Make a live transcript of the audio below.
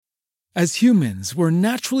As humans, we're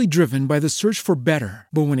naturally driven by the search for better.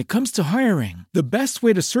 But when it comes to hiring, the best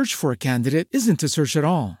way to search for a candidate isn't to search at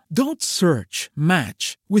all. Don't search,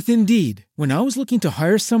 match with Indeed. When I was looking to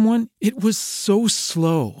hire someone, it was so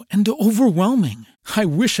slow and overwhelming. I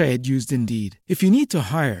wish I had used Indeed. If you need to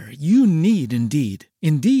hire, you need Indeed.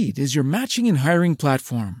 Indeed is your matching and hiring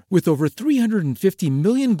platform with over 350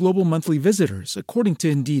 million global monthly visitors, according to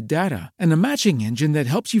Indeed data, and a matching engine that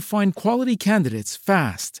helps you find quality candidates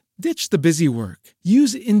fast. Ditch the busy work.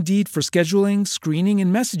 Use Indeed for scheduling, screening,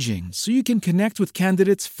 and messaging so you can connect with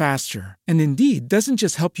candidates faster. And Indeed doesn't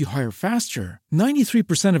just help you hire faster.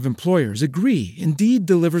 93% of employers agree Indeed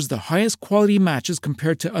delivers the highest quality matches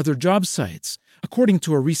compared to other job sites, according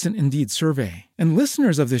to a recent Indeed survey. And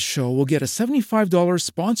listeners of this show will get a $75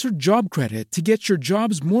 sponsored job credit to get your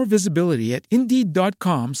jobs more visibility at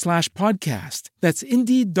Indeed.com/podcast. That's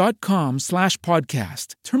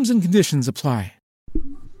Indeed.com/podcast. Terms and conditions apply.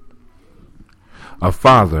 A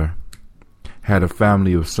father had a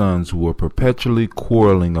family of sons who were perpetually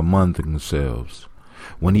quarreling among themselves.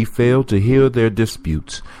 When he failed to heal their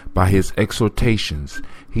disputes by his exhortations,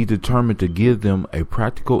 he determined to give them a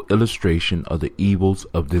practical illustration of the evils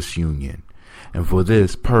of disunion. And for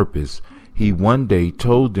this purpose, he one day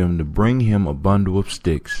told them to bring him a bundle of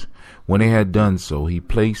sticks. When they had done so, he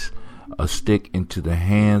placed a stick into the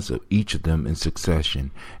hands of each of them in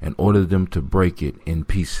succession and ordered them to break it in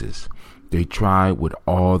pieces. They tried with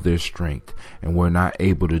all their strength and were not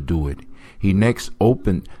able to do it. He next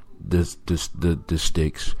opened the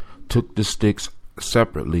sticks, took the sticks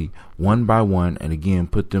separately, one by one, and again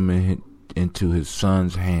put them into his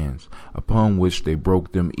son's hands, upon which they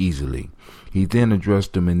broke them easily. He then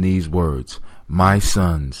addressed them in these words: "My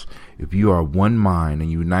sons, if you are one mind and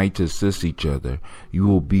unite to assist each other, you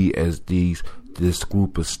will be as this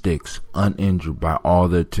group of sticks, uninjured by all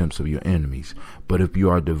the attempts of your enemies. But if you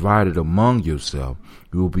are divided among yourself,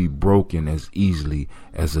 you will be broken as easily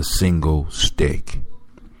as a single stick."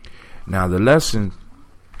 Now, the lesson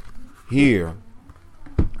here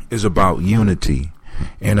is about unity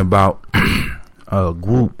and about a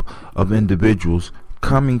group of individuals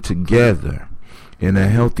coming together in a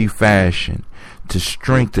healthy fashion to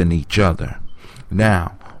strengthen each other.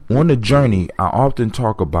 Now, on the journey, I often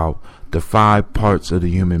talk about the 5 parts of the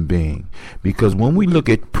human being, because when we look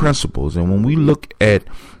at principles and when we look at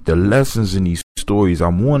the lessons in these stories, I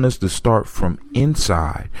want us to start from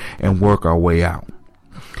inside and work our way out.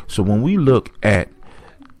 So when we look at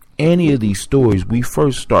any of these stories, we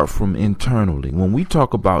first start from internally. When we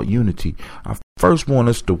talk about unity, I first want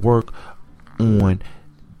us to work on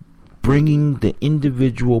bringing the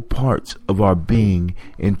individual parts of our being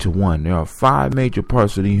into one. There are 5 major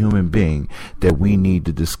parts of the human being that we need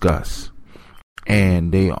to discuss,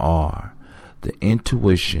 and they are the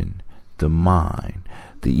intuition, the mind,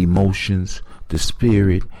 the emotions, the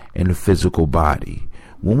spirit, and the physical body.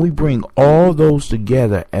 When we bring all those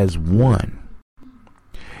together as one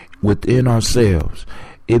within ourselves,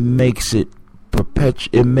 it makes it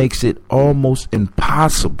almost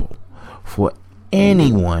impossible for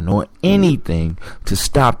anyone or anything to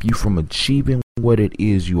stop you from achieving what it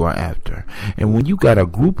is you are after. And when you got a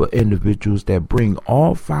group of individuals that bring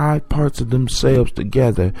all 5 parts of themselves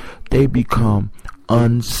together, they become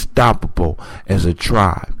unstoppable as a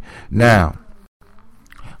tribe. Now,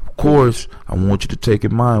 of course, I want you to take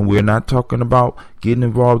in mind, we're not talking about getting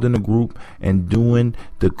involved in a group and doing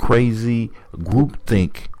the crazy group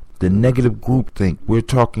think, the negative group think. We're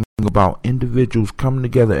talking about individuals coming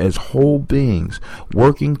together as whole beings,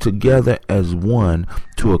 working together as one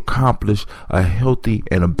to accomplish a healthy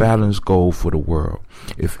and a balanced goal for the world.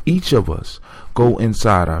 If each of us go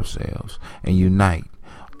inside ourselves and unite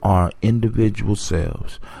our individual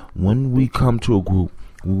selves, when we come to a group,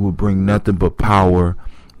 we will bring nothing but power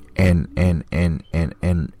and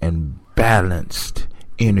balanced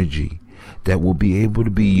energy that will be able to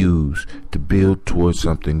be used to build towards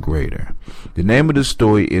something greater. The name of the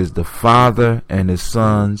story is The Father and His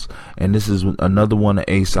Sons, and this is another one of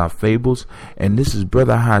Aesop Fables, and this is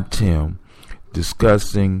Brother Hatim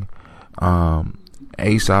discussing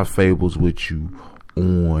Aesop Fables with you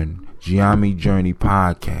on Giami Journey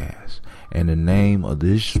Podcast, and the name of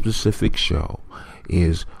this specific show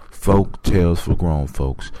is Folk Tales for Grown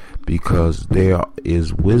Folks, because there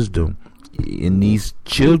is wisdom in these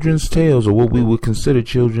children's tales, or what we would consider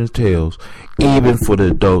children's tales, even for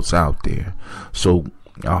the adults out there. So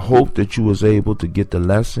I hope that you was able to get the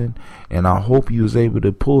lesson, and I hope you was able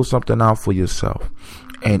to pull something out for yourself.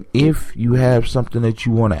 And if you have something that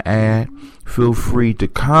you want to add, feel free to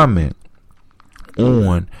comment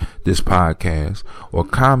on this podcast or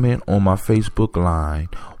comment on my Facebook line,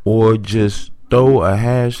 or just throw a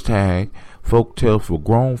hashtag folktales for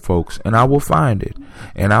grown folks, and I will find it,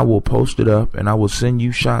 and I will post it up, and I will send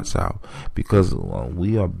you shots out, because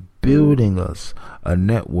we are building us a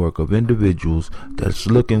network of individuals that's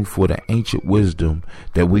looking for the ancient wisdom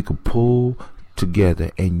that we could pull together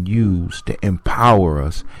and use to empower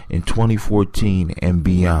us in 2014 and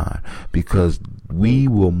beyond, because we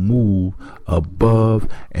will move above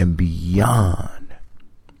and beyond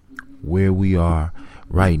where we are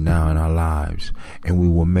right now in our lives, and we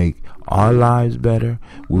will make our lives better,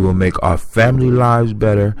 we will make our family lives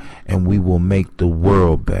better, and we will make the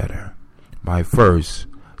world better by first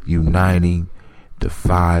uniting the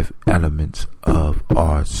 5 elements of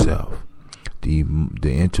ourself: the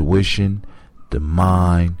intuition, the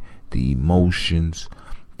mind, the emotions,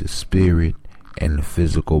 the spirit, and the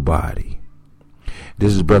physical body.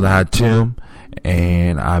 This is Brother Hatim,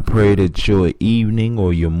 and I pray that your evening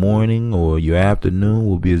or your morning or your afternoon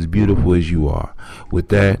will be as beautiful as you are. With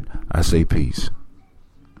that, I say peace.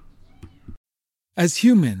 As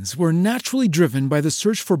humans, we're naturally driven by the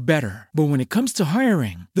search for better. But when it comes to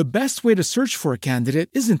hiring, the best way to search for a candidate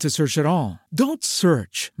isn't to search at all. Don't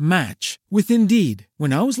search, match with Indeed.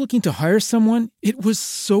 When I was looking to hire someone, it was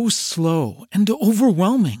so slow and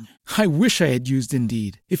overwhelming. I wish I had used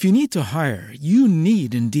Indeed. If you need to hire, you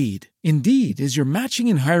need Indeed. Indeed is your matching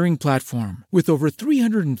and hiring platform with over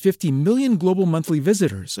 350 million global monthly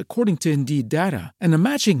visitors, according to Indeed data, and a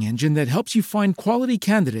matching engine that helps you find quality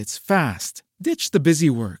candidates fast. Ditch the busy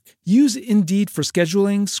work. Use Indeed for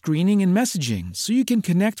scheduling, screening, and messaging so you can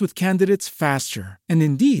connect with candidates faster. And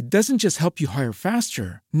Indeed doesn't just help you hire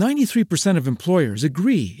faster. 93% of employers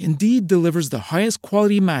agree Indeed delivers the highest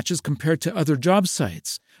quality matches compared to other job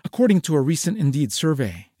sites, according to a recent Indeed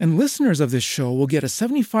survey. And listeners of this show will get a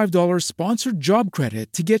 $75 sponsored job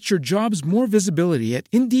credit to get your jobs more visibility at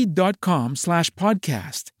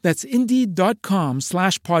Indeed.com/podcast. That's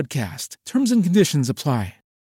Indeed.com/podcast. Terms and conditions apply.